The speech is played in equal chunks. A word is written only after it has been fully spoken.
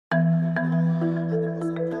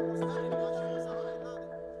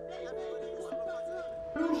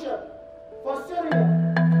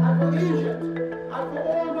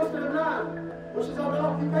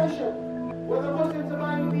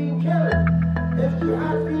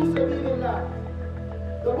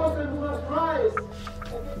The Muslims must rise.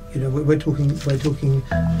 You know, we're talking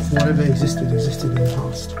whatever existed in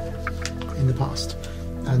the past,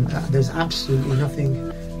 and there's absolutely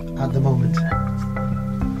nothing at the moment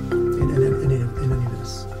in any of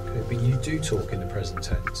this. Okay, but you do talk in the present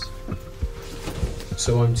tense.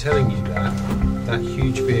 So I'm telling you that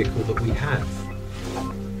huge vehicle that we have,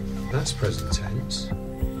 that's present tense.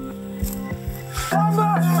 Stand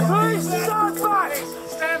back! Please stand back!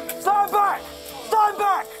 Stand back! Stand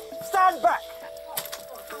back! Stand back!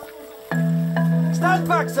 Stand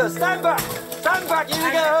back, sir! Stand back! Stand back! You're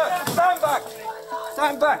gonna get hurt! Stand back!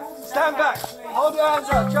 Stand back! Stand back! Hold your hands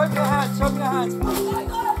up! Show me your hands! Show me your hands!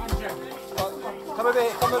 Come over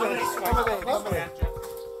here! Come over here! Come over here! Come over here!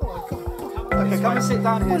 Okay, come and sit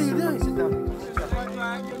down here. What are you doing? Sit down here.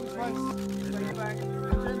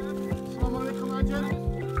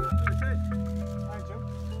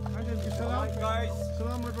 Alright guys.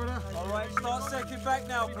 Alright, start second back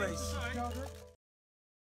now please.